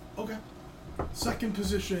defense. Okay. Second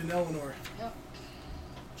position, Eleanor. Yep.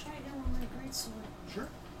 Try it now with my greatsword. Sure.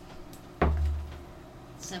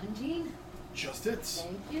 17. Just hits.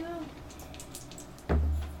 Thank you.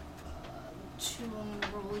 2 on the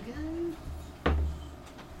roll again.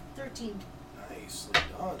 13. Nicely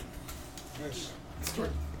done. Yes. Start,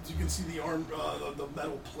 you can see the arm, the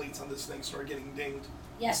metal plates on this thing start getting dinged.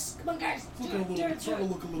 Yes. Come on, guys. It's starting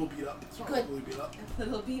to look a little beat up. It's starting to look a little beat up. A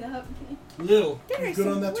little beat up. Little. There You is good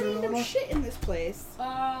some on that turn, random Eleanor? shit in this place.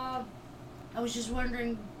 I was just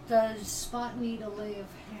wondering, does Spot need a lay of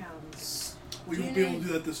hands? We won't be able to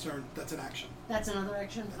do that this turn. That's an action. That's another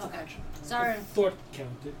action? That's an Okay. action. Sorry. Thought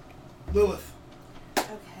counted. Lilith.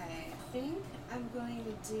 Okay, I think I'm going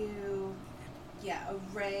to do, a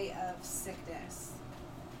ray of sickness.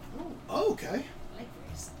 Oh, Oh, okay. I like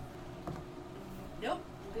this. Nope,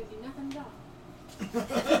 I'm going to do nothing at all.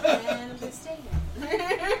 And I'm going to stay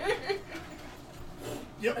here.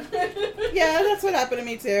 Yep. Yeah, that's what happened to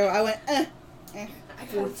me too. I went, eh. I got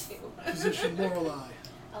Fourth 2. position, Lorelei.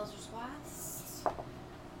 Eldritch Blast.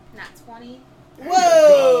 Not 20.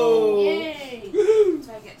 Whoa! Yay! Do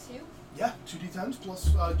I get 2? Yeah, 2d10s plus,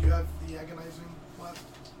 do you have the agonizing blast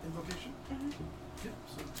invocation? Yep,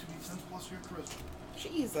 so 2d10s plus your charisma.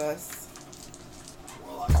 Jesus.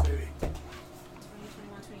 Warlocks, baby. 20,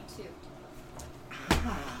 21, 22.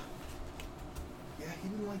 Yeah, he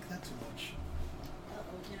didn't like that too much.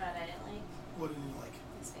 You know what I didn't like? What did he like?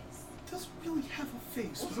 His face. It doesn't really have a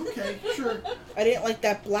face, but okay, sure. I didn't like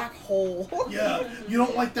that black hole. Yeah, you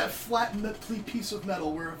don't like that flat piece of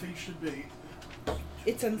metal where a face should be.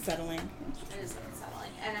 It's unsettling. It is unsettling.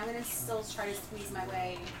 And I'm going to still try to squeeze my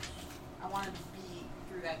way. I want to be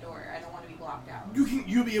through that door. I don't want to be blocked out.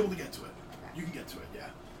 You'll be able to get to it. Okay. You can get to it, yeah.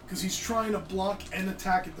 Because he's trying to block and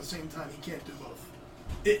attack at the same time. He can't do both.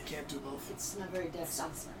 It can't do both. It's not very It dexterous.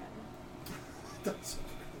 sucks for him.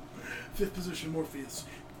 Fifth position, Morpheus.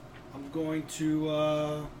 I'm going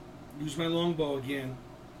to use my longbow again.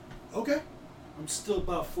 Okay. I'm still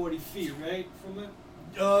about 40 feet, right, from it?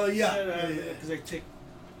 Yeah. Because I take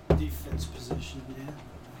defense position, yeah.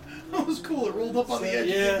 That was cool. It rolled up on the edge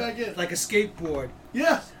and came back in. Like a skateboard.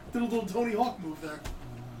 Yeah. Did a little Tony Hawk move there.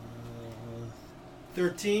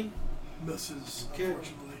 13. Misses, Okay.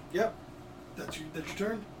 unfortunately. Yep. That's your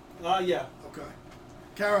turn? Yeah. Okay.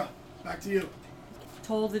 Kara, back to you.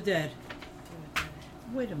 Toll the dead.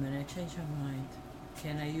 Wait a minute, I changed my mind.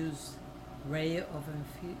 Can I use Ray of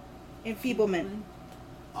Enfeeblement.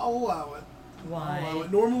 I'll allow it. Why? I'll allow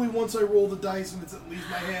it. Normally, once I roll the dice and it leaves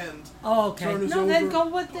my hand. Oh, okay. Turn is No, then over. go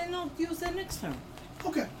with, then I'll use the next turn.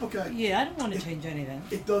 Okay. Yeah, I don't want to change anything.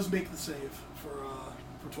 It does make the save for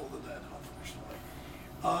Toll the Dead,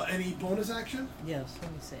 unfortunately. Any bonus action? Yes,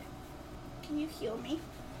 let me see. Can you heal me?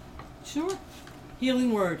 Sure.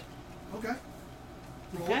 Healing word. Okay.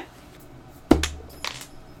 Roll. Okay.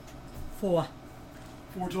 4.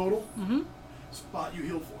 4 total. Mm-hmm. Spot you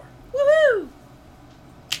heal 4. Woohoo!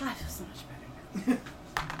 I feel so much better.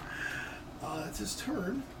 That's his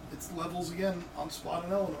turn. It's levels again on Spot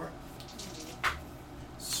and Eleanor.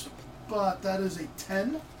 Spot, that is a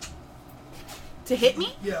 10. To hit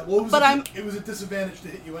me? Yeah, well, it was a disadvantage to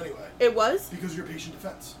hit you anyway. It was? Because you're patient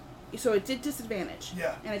defense. So it did disadvantage.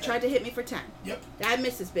 Yeah. And it tried to hit me for 10. Yep. That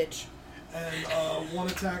misses, bitch. And one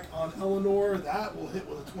attack on Eleanor, that will hit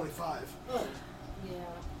with a 25. Oh,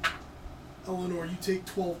 yeah. Eleanor, you take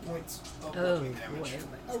 12 points of Oh, bludgeoning damage.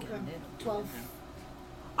 Okay. 12.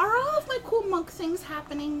 Are all of my cool monk things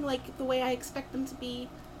happening like the way I expect them to be?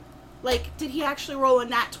 Like, did he actually roll a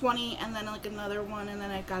nat 20 and then like another one and then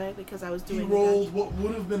I got it because I was He doing rolled what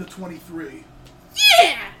would have been a 23.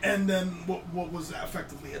 Yeah! And then what was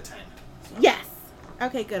effectively a 10. So. Yes!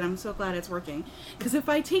 Okay, good. I'm so glad it's working. Because if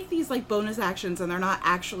I take these like bonus actions and they're not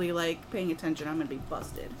actually like paying attention, I'm gonna be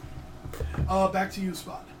busted. Back to you,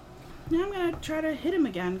 Spot. Now I'm gonna try to hit him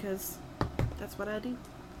again because that's what I do.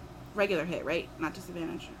 Regular hit, right? Not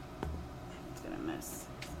disadvantage. It's gonna miss.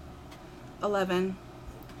 11.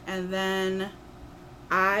 And then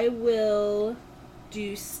I will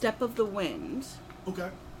do Step of the Wind. Okay.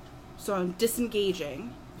 So I'm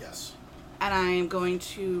disengaging. Yes. And I am going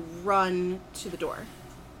to run to the door.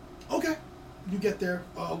 Okay. You get there.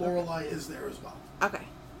 Lorelei is there as well. Okay.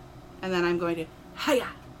 And then I'm going to hiya!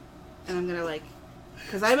 And I'm gonna like,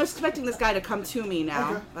 because I'm expecting this guy to come to me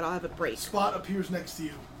now, Okay. but I'll have a break. Spot appears next to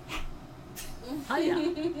you.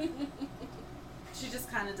 Hiya. She just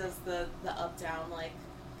kind of does the up down like.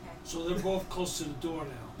 Okay. So they're both close to the door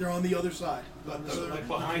now. They're on the other side. But So like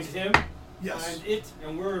behind him, Yes. behind it,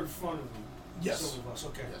 and we're in front of him. Yes. Some of us,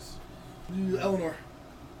 okay. Yes. Eleanor.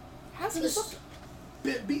 How's he This look?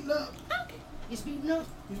 Bit beaten up. He's beaten up.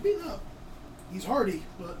 He's beaten up. He's hardy,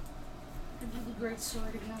 but I do the great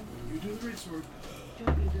sword again. you do the great sword.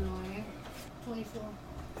 Don't you do I? 24.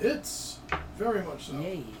 It's very much so.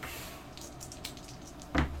 Yay.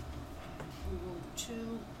 We rolled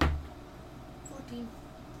 2. 14.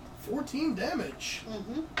 14 damage.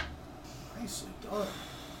 Mm-hmm. Nicely done.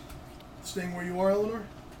 Staying where you are, Eleanor?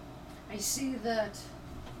 I see that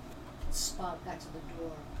Spot back to the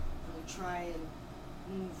door. I'm going to try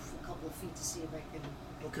and move a couple of feet to see if I can.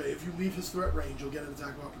 Okay, if you leave his threat range, you'll get an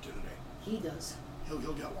attack of opportunity. He does. He'll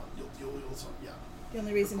get one. You'll yeah. The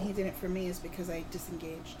only reason he did it for me is because I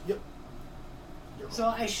disengaged. Yep. You're So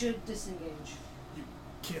I should disengage. You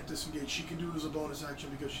can't disengage. She can do it as a bonus action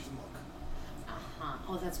because she's a monk. Uh-huh.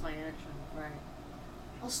 Oh, that's my action. Right.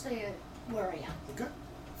 I'll stay at where I am. Okay.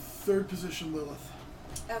 Third position, Lilith.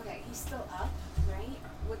 Okay, he's still up, right?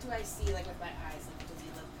 What do I see like with my eyes? Like, does he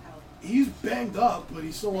look how He's banged up, but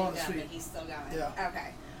he's still on banged his up, feet. but he's still going? Yeah. Okay.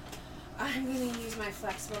 I'm gonna use my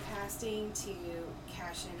flexible casting to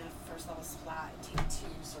cash in a first level slot and take 2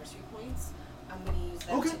 sorcery points. I'm gonna use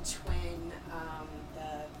them Okay. to twin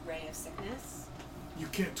the ray of sickness. You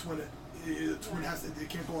can't twin it. Twin has to, they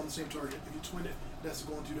can't go on the same target. If you twin it, it has to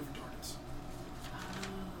go on 2 different targets.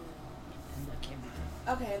 That can't be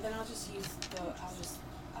done. Okay, then I'll just use the. I'll just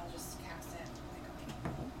cast it. Like,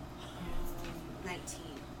 okay.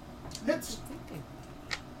 19. Hits.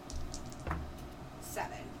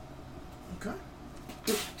 7. Okay.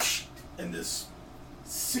 And this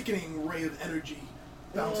sickening ray of energy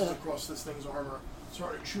bounces across this thing's armor,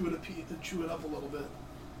 starting to chew it up a little bit.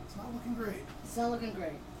 It's not looking great. It's not looking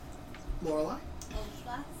great. Lorelei?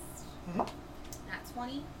 Last. Mm-hmm. Nat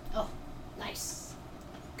 20. Oh, nice.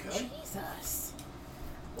 Okay. Jesus.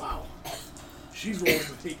 Wow. She's rolling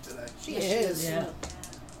with heat today. She Yes, is. Yeah.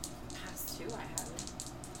 Past 2 I have.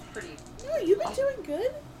 Pretty. No, you've been doing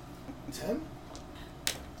good. 10?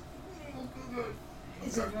 Looking good.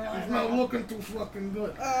 Is it really? It's not looking too fucking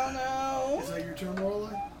good. Oh Is that your turn,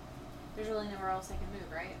 Lorelei? There's really nowhere else I can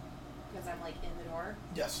move, right? Because I'm like in the door.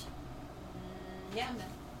 Yes. Yeah, I'm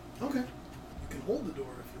done. Okay. You can hold the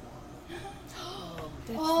door if you want.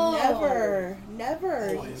 That's Oh.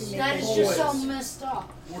 never. Always. You That can is make just it. so messed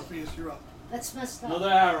up. Morpheus, you're up. That's messed up. Another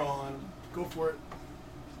arrow on. Go for it.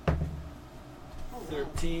 Oh, wow.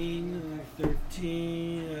 13,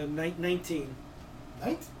 19.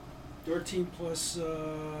 Ninth? 13 plus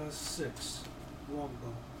 6.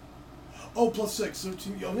 Longbow. Oh, plus 6.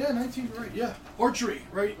 13. Oh, yeah, 19, right. Yeah. Archery,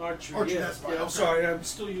 right? Archery, yeah. that's right. Yeah, I'm Okay. sorry, I'm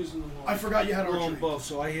still using the long. I forgot you had archery. longbow,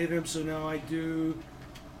 so I hit him, so now I do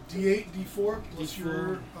D8, D4, plus D4.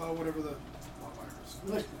 your, whatever the modifier is.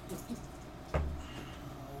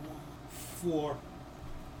 4.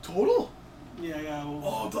 Total? Yeah.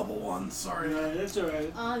 Oh, double one. Sorry. Yeah, that's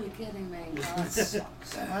alright. Oh, you're kidding me. Oh, that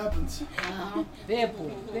sucks. That happens. Fair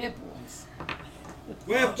boy. Fair boys.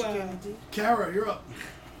 Weapon. Kara, you're up.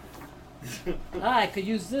 I could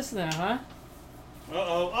use this now, huh?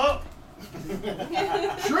 Oh.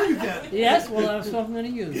 Sure you can. Yes, well, that's what I'm going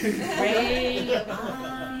to use. Ray of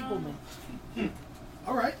Feeblement.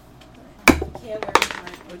 All right. Yeah, where's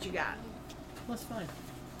my. What you got? That's fine.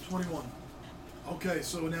 21. Okay,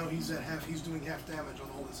 so now he's at half. He's doing half damage on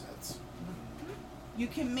all his hits. You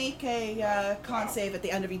can make a con save at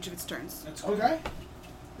the end of each of its turns. That's good. Okay.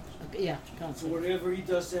 Yeah, So concept. whatever he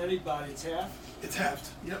does to anybody, it's half. It's halved.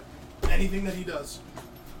 Yep. Anything that he does.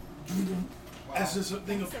 As this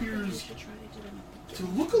thing appears to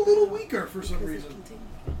look a little weaker for some reason.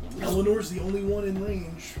 Eleanor's the only one in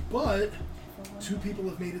range, but 2 people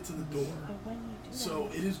have made it to the door. So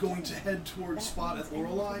it is going to head towards Spot at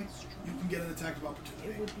Lorelei. You can get an attack of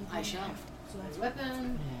opportunity. I shall.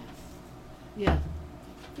 Weapon. Yeah.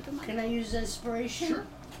 Can I use inspiration? Sure.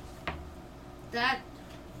 That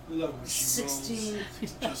Love when she 16.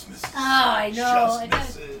 Just misses. Oh, I know. I Just got-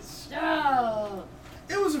 misses. Oh,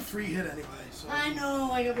 It was a free hit anyway. So. I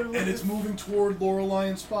know. I got to. And it's moving toward Lorelei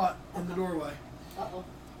and Spot in the doorway. Uh-oh.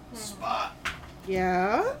 Spot.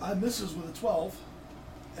 Yeah. I misses with a 12.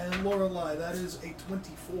 And Lorelei, that is a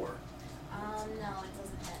 24. No, it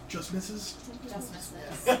doesn't hit. Just misses? Just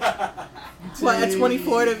misses. What, a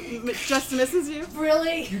 24 to just misses you?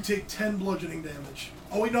 Really? You take 10 bludgeoning damage.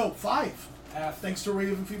 Oh wait, no, 5. Half. Thanks to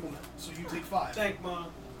Ray of Enfeeblement. So you take 5. Thank Mom.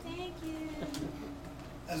 Thank you.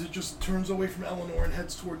 As it just turns away from Eleanor and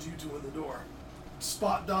heads towards you two in the door.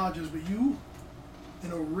 Spot dodges, but you,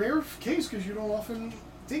 in a rare case, because you don't often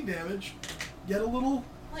take damage, get a little...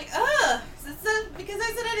 Like, ugh! Is this because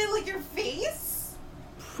I said I didn't like your face?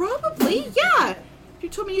 Probably, yeah. If you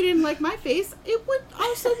told me you didn't like my face, it would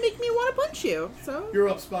also make me want to punch you. So, You're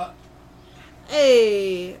up, Spot.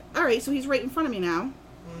 hey, all right. So he's right in front of me now.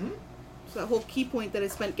 Mm-hmm. So that whole key point that I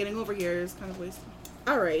spent getting over here is kind of wasted.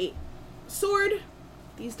 All right, sword.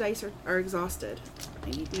 These dice are exhausted.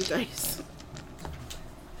 I need new dice.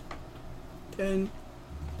 10.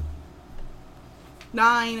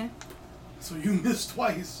 9. So you missed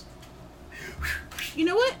twice. You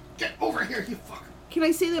know what? Get over here, you fucker. Can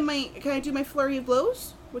I say that can I do my flurry of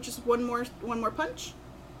blows, which is one more punch?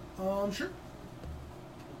 Sure.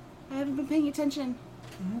 I haven't been paying attention.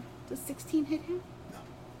 Mm-hmm. Does 16 hit him? No.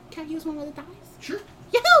 Can I use one of the dice? Sure.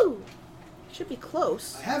 Yahoo! Should be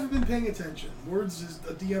close. I haven't been paying attention. Words is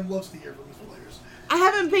a DM loves to hear from his players. I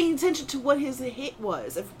haven't been paying attention to what his hit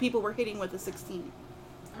was. If people were hitting with a 16.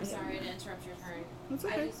 I'm sorry to interrupt your turn. That's I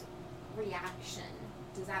okay. use reaction.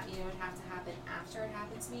 Does that mean it would have to happen after it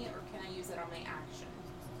happens to me, or can I use it on my action?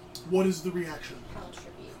 What is the reaction? Hellish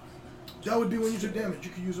Rebuke. That would be when you took damage.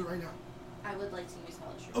 You could use it right now. I would like to use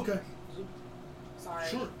Hellish Rebuke. Okay. Sorry.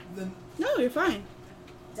 Sure. Then No, you're fine.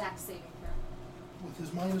 Dex saving throw. with his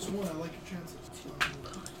 -1, I like your chances.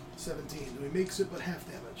 17. So he makes it, but half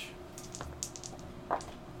damage.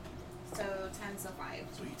 So 10, so 5.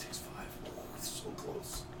 So he takes 5. Oh, it's so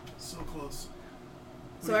close. So close.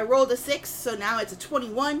 So I rolled a 6, so now it's a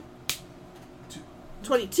 21. 2.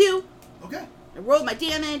 22. Okay. I rolled my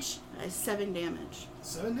damage. I have 7 damage.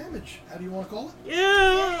 7 damage. How do you want to call it?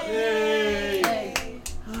 Yeah! Hey.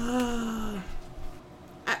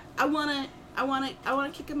 I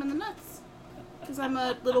wanna kick him in the nuts. Because I'm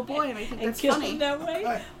a little boy and I think And that's kill funny. him that way?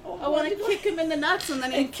 Alright. Oh, I want to wonderful. kick him in the nuts and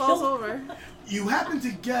then he And falls kill- over. You happen to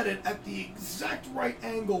get it at the exact right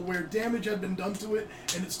angle where damage had been done to it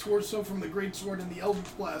and its torso from the great sword and the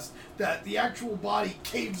eldritch blast, that the actual body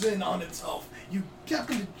caves in on itself. You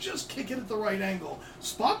happen to just kick it at the right angle.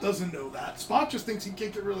 Spot doesn't know that. Spot just thinks he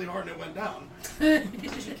kicked it really hard and it went down. Did you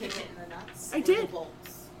kick it in the nuts? I or did. The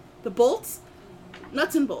bolts? The bolts?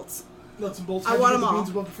 Nuts and bolts. Nuts and bolts. I How'd you want get them the all. beans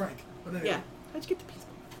above the frank. But anyway. Yeah. How'd you get the piece?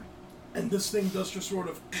 And this thing does just sort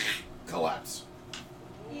of collapse.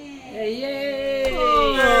 Yay!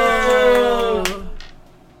 Oh.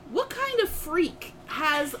 What kind of freak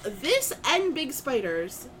has this and big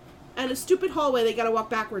spiders and a stupid hallway they gotta walk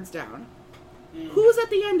backwards down? Who's at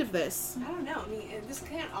the end of this? I don't know. I mean, this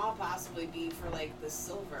can't all possibly be for, like, the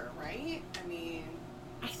silver, right? I mean...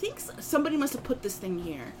 I think somebody must have put this thing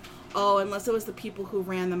here. Oh, unless it was the people who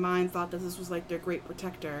ran the mine thought that this was like their great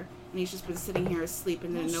protector, and he's just been sitting here asleep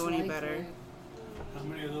and didn't know any better. How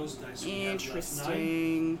many of those dice do we have left? 9?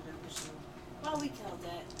 Interesting. Well, we killed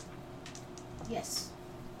it. Yes.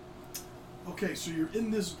 Okay, so you're in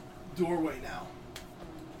this doorway now.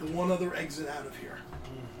 The one other exit out of here.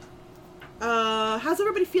 How's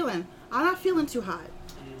everybody feeling? I'm not feeling too hot.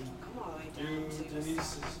 I'm all the way down You, to... Denise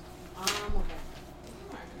is... okay.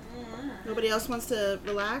 Nobody else wants to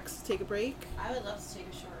relax, take a break? I would love to take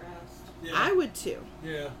a short rest. Yeah. I would too.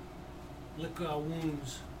 Yeah. Lick our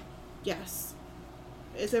wounds. Yes.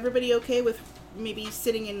 Is everybody okay with maybe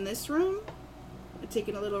sitting in this room and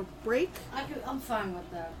taking a little break? I'm fine with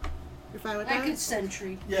that. You're fine with I that? could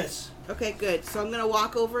sentry. Yes. Okay, good. So I'm going to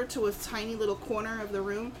walk over to a tiny little corner of the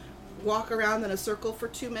room, walk around in a circle for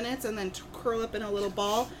 2 minutes, and then curl up in a little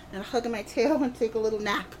ball and hug my tail and take a little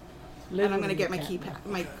nap. And I'm going to get my key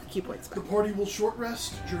points The back. party will short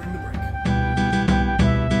rest during the break.